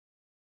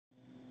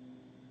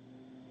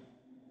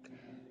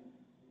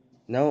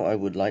Now I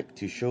would like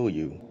to show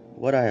you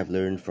what I have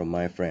learned from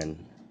my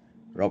friend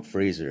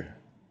Fraser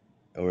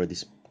over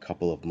this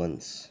couple of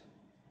months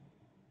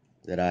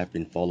that I have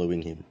been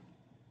following him.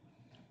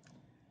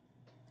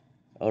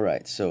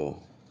 Alright,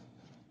 so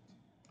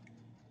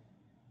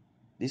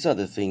these are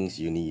the things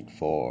you need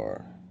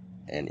for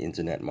an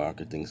internet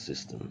marketing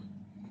system.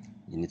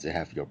 You need to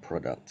have your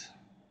product.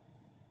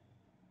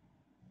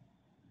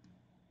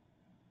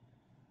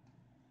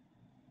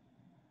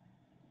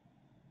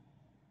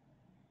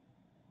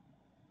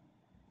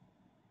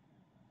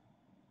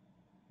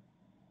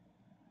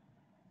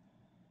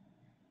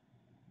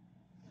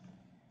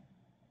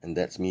 And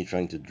that's me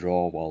trying to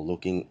draw while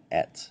looking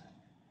at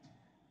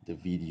the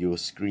video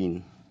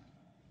screen.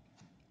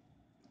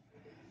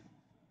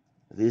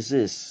 This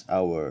is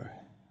our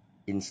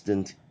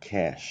instant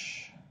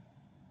cash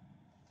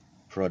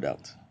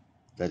product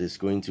that is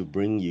going to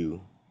bring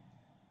you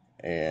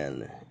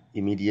an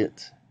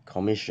immediate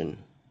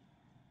commission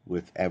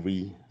with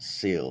every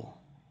sale.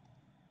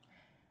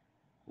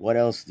 What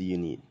else do you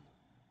need?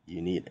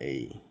 You need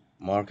a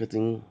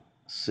marketing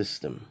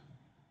system.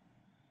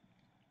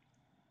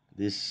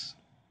 This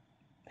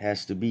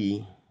has to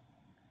be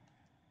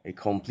a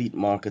complete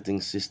marketing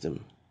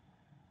system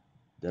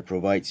that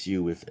provides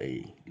you with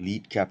a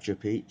lead capture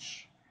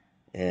page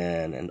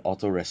and an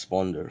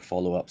autoresponder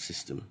follow-up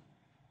system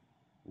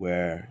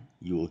where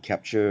you will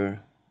capture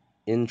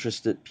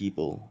interested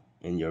people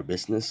in your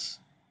business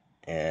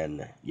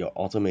and your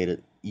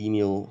automated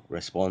email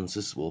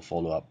responses will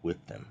follow up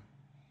with them.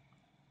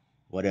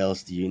 What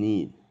else do you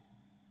need?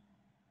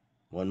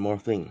 One more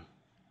thing.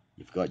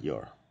 You've got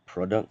your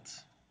product,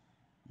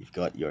 you've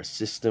got your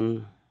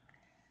system,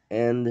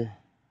 and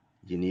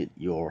you need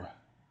your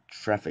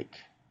traffic.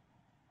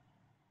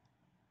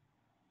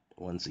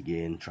 Once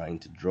again, trying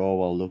to draw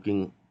while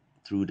looking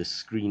through the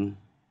screen.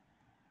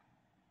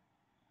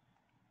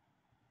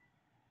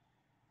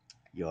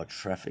 Your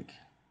traffic.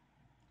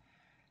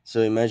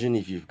 So imagine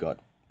if you've got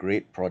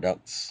great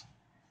products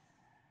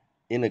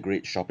in a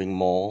great shopping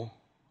mall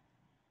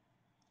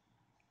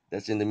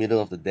that's in the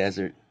middle of the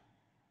desert.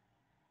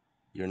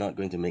 You're not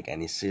going to make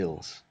any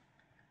sales.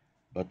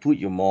 But put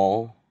your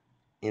mall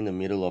in the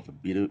middle of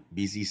a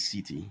busy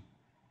city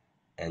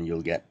and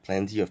you'll get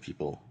plenty of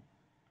people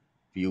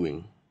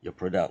viewing your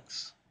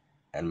products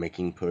and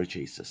making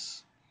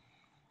purchases.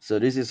 So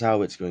this is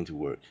how it's going to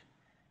work.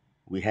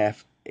 We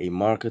have a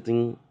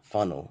marketing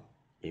funnel,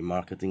 a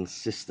marketing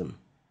system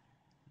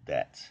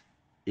that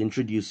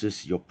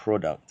introduces your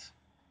product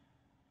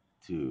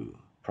to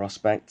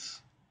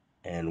prospects,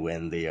 and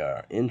when they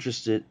are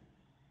interested,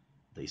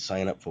 they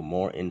sign up for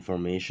more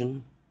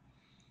information,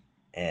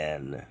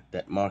 and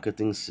that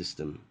marketing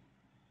system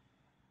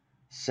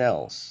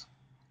sells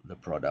the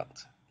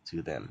product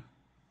to them.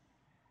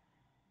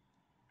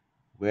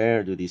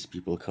 Where do these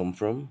people come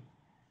from?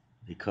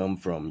 They come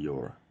from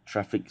your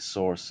traffic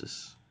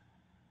sources.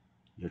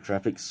 Your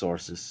traffic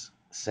sources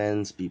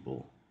sends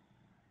people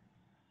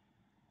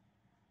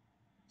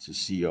to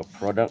see your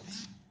product,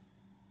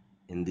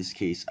 in this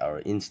case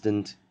our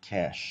instant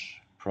cash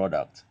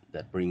product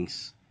that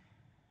brings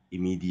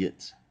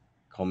immediate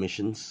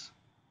commissions.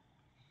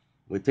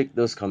 We take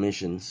those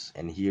commissions,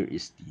 and here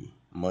is the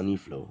money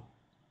flow.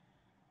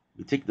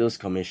 We take those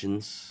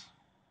commissions,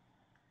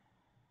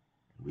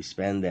 we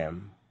spend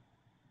them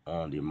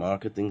on the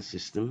marketing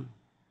system,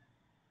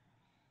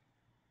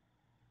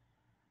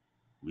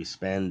 we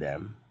spend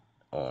them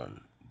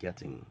on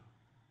getting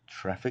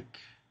traffic,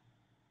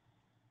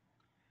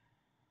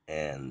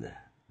 and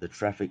the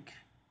traffic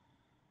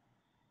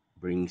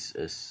brings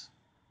us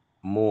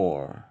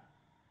more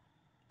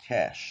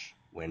cash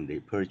when they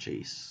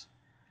purchase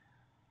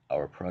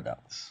our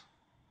products.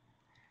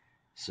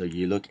 So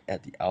you look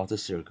at the outer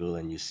circle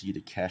and you see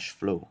the cash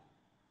flow.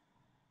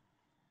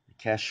 The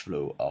cash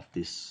flow of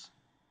this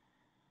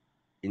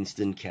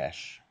instant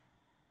cash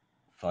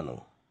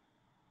funnel.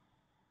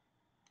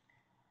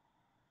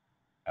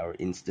 Our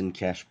instant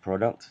cash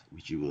product,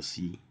 which you will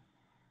see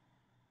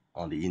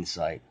on the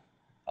inside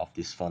of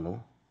this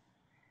funnel.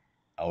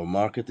 Our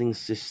marketing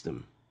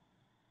system,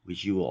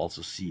 which you will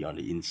also see on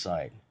the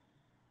inside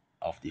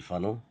of the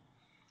funnel.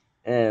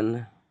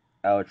 And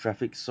our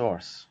traffic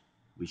source,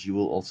 which you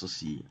will also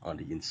see on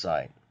the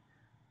inside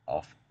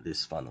of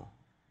this funnel.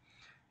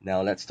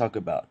 Now let's talk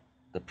about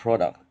the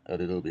product a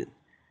little bit.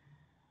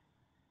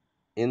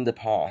 In the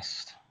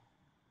past,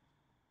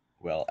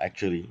 well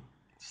actually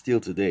still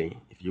today,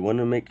 if you want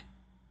to make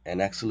an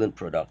excellent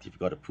product, you've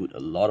got to put a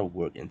lot of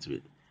work into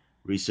it.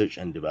 Research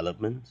and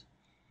development,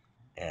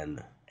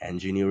 and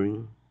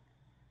engineering,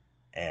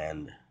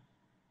 and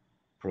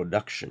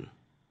production,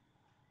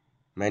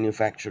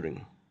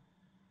 manufacturing.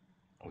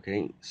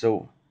 Okay,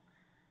 so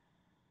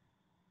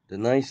the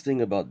nice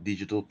thing about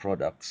digital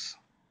products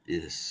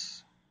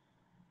is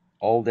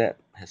all that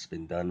has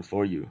been done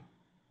for you,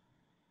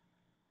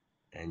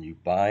 and you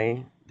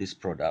buy this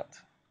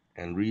product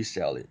and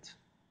resell it.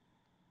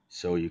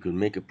 So you could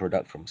make a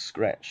product from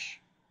scratch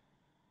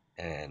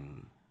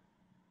and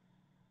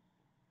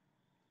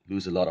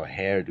lose a lot of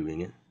hair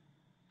doing it,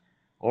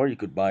 Or you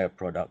could buy a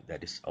product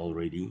that is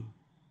already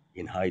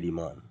in high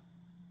demand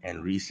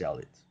and resell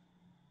it.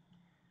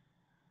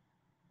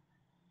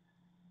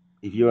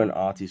 If you're an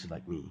artist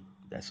like me,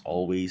 there's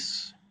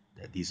always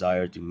that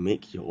desire to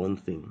make your own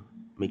thing,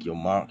 make your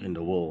mark in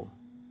the world.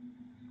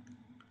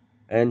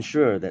 And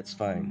sure, that's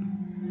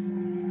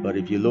fine. But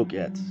if you look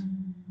at,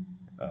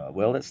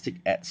 well, let's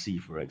take Etsy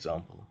for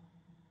example.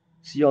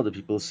 See all the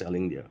people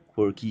selling their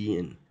quirky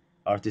and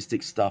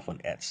artistic stuff on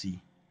Etsy.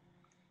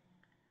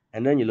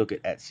 And then you look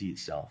at Etsy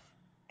itself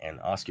and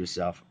ask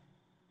yourself,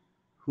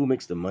 who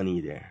makes the money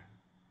there?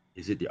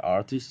 Is it the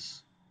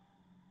artists?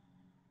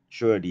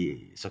 Sure,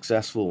 the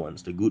successful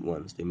ones, the good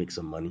ones, they make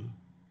some money.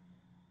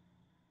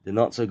 The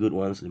not so good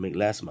ones, they make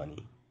less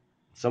money.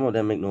 Some of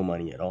them make no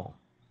money at all.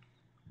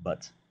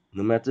 But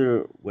no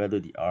matter whether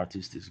the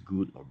artist is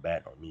good or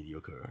bad or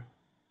mediocre,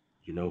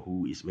 you know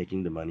who is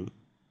making the money?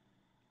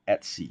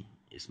 Etsy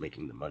is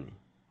making the money.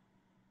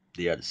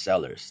 They are the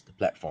sellers, the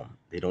platform.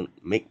 They don't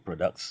make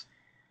products,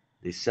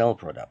 they sell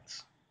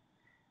products.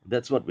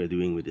 That's what we're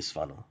doing with this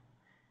funnel.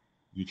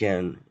 You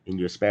can, in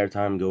your spare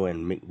time, go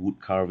and make wood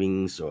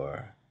carvings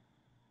or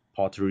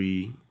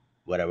pottery,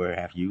 whatever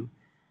have you.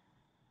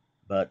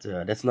 But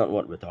that's not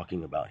what we're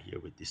talking about here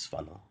with this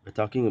funnel. We're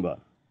talking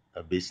about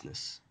a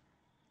business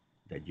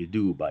that you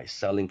do by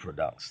selling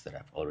products that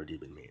have already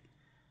been made.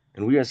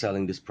 And we are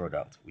selling this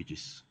product, which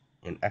is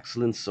an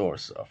excellent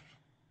source of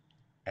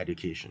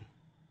education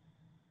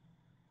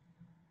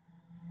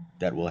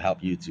that will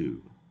help you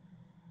to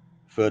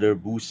further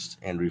boost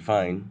and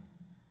refine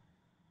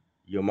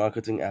your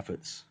marketing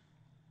efforts.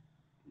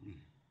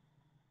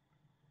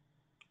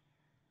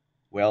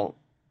 Well,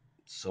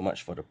 so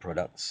much for the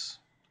products.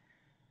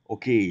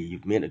 Okay,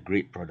 you've made a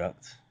great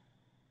product.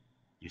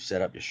 You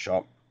set up your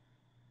shop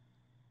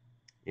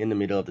in the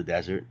middle of the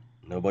desert.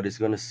 Nobody's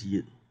going to see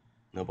it.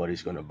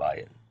 Nobody's going to buy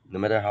it, no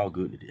matter how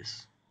good it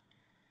is.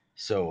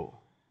 So,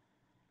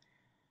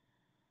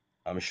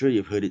 I'm sure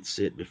you've heard it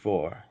said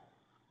before,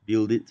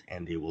 build it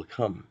and they will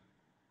come.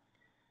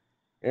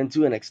 And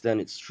to an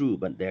extent, it's true,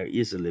 but there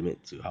is a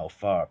limit to how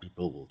far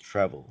people will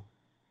travel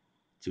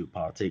to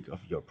partake of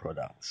your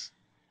products.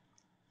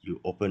 You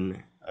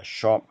open a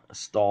shop, a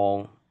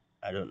stall,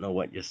 I don't know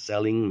what you're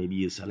selling. Maybe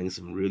you're selling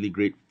some really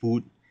great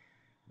food,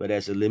 but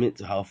there's a limit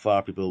to how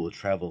far people will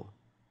travel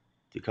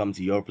to come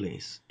to your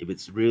place. If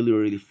it's really,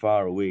 really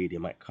far away, they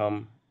might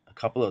come a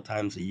couple of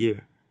times a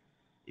year.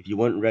 If you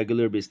want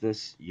regular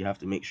business, you have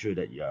to make sure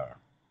that you are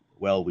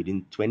well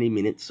within 20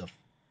 minutes of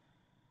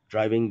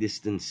driving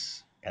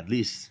distance at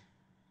least.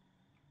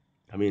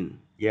 I mean,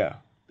 yeah,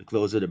 the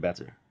closer the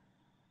better.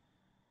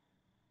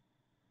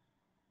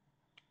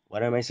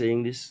 Why am I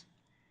saying this?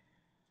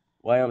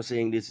 Why I'm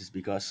saying this is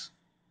because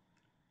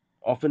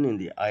often in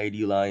the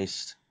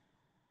idealized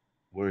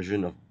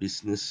version of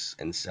business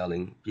and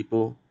selling,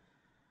 people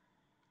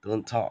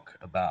don't talk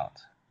about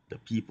the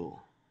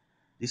people.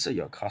 These are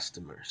your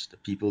customers, the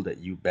people that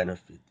you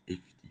benefit. If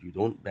you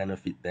don't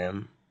benefit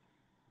them,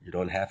 you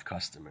don't have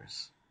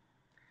customers.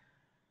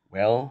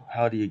 Well,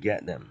 how do you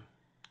get them?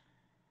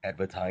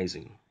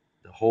 Advertising.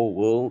 The whole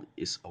world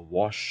is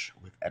awash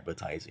with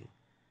advertising.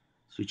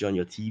 Switch on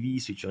your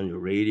TV, switch on your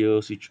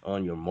radio, switch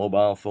on your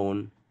mobile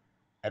phone.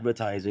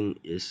 Advertising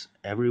is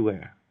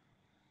everywhere.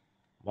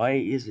 Why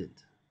is it?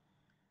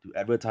 Do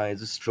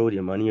advertisers throw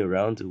their money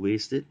around to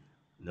waste it?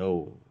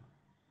 No.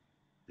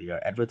 They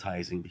are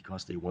advertising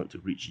because they want to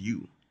reach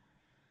you.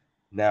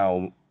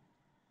 Now,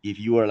 if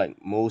you are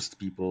like most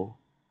people,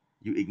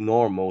 you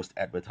ignore most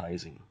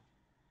advertising.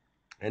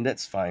 And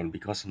that's fine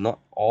because not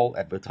all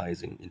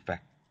advertising, in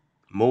fact,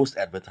 most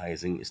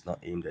advertising is not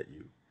aimed at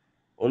you.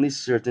 Only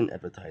certain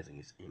advertising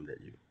is aimed at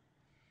you.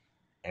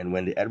 And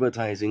when the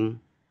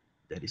advertising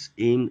that is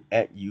aimed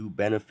at you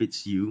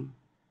benefits you,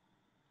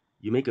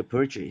 you make a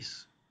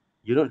purchase.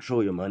 You don't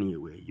throw your money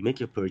away. You make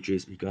your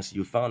purchase because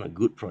you found a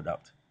good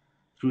product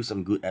through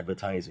some good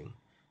advertising.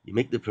 You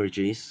make the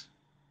purchase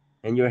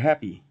and you're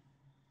happy.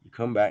 You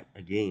come back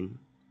again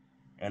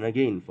and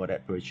again for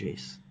that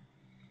purchase.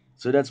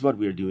 So that's what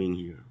we're doing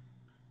here.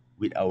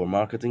 With our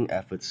marketing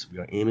efforts, we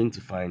are aiming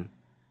to find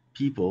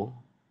people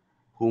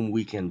whom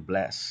we can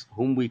bless,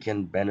 whom we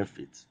can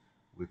benefit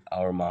with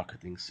our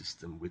marketing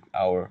system, with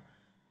our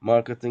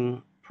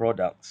marketing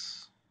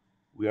products.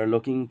 We are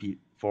looking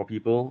for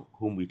people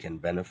whom we can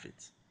benefit.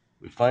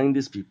 We find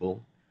these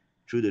people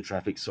through the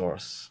traffic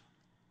source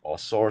or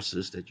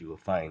sources that you will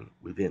find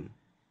within.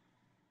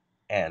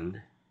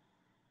 And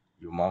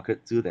you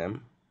market to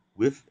them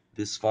with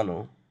this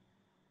funnel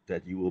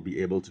that you will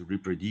be able to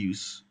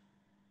reproduce.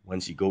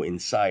 Once you go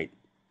inside,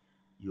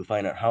 you'll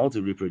find out how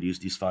to reproduce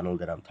this funnel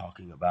that I'm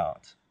talking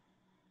about.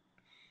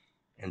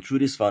 And through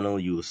this funnel,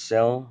 you will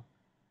sell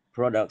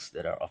products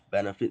that are of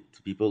benefit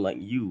to people like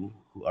you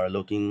who are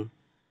looking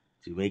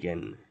to make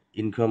an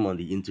income on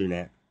the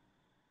internet.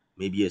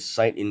 Maybe a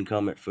side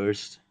income at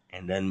first,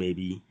 and then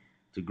maybe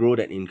to grow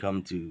that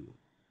income to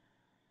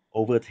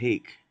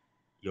overtake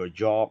your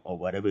job or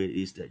whatever it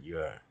is that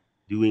you're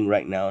doing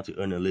right now to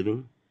earn a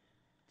living,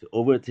 to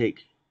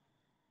overtake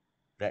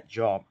that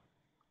job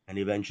and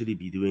eventually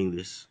be doing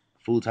this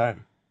full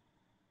time.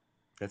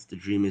 That's the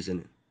dream, isn't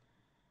it?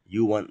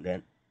 You want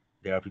that.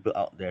 There are people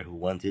out there who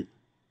want it.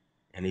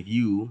 And if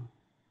you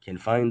can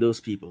find those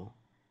people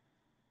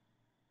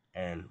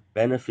and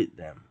benefit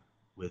them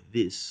with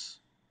this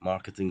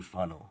marketing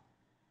funnel,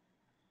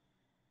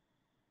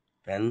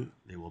 then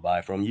they will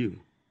buy from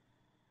you.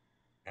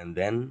 And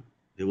then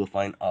they will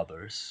find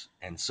others,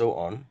 and so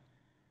on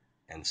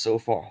and so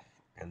forth.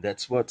 And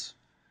that's what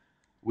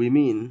we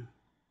mean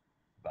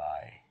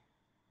by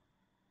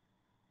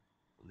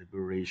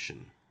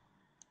liberation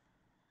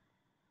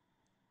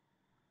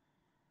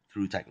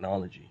through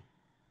technology.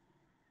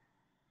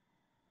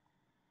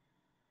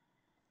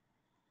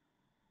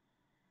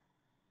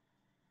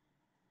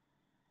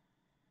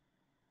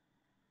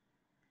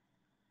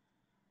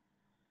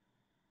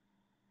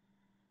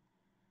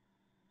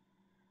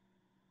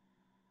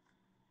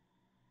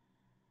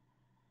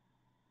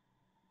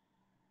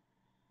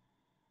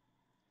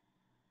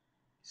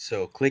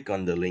 So click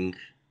on the link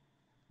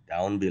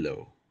down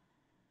below,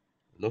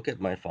 look at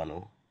my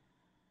funnel,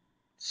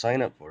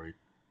 sign up for it,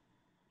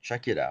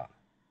 check it out,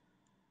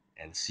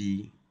 and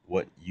see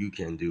what you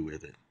can do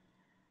with it.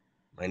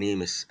 My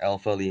name is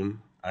Alpha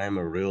Lim. I am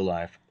a real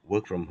life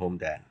work from home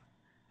dad.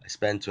 I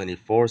spend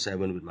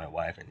 24/7 with my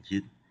wife and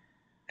kid,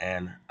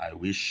 and I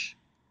wish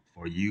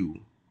for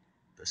you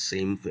the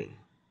same thing.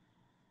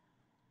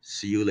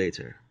 See you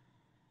later.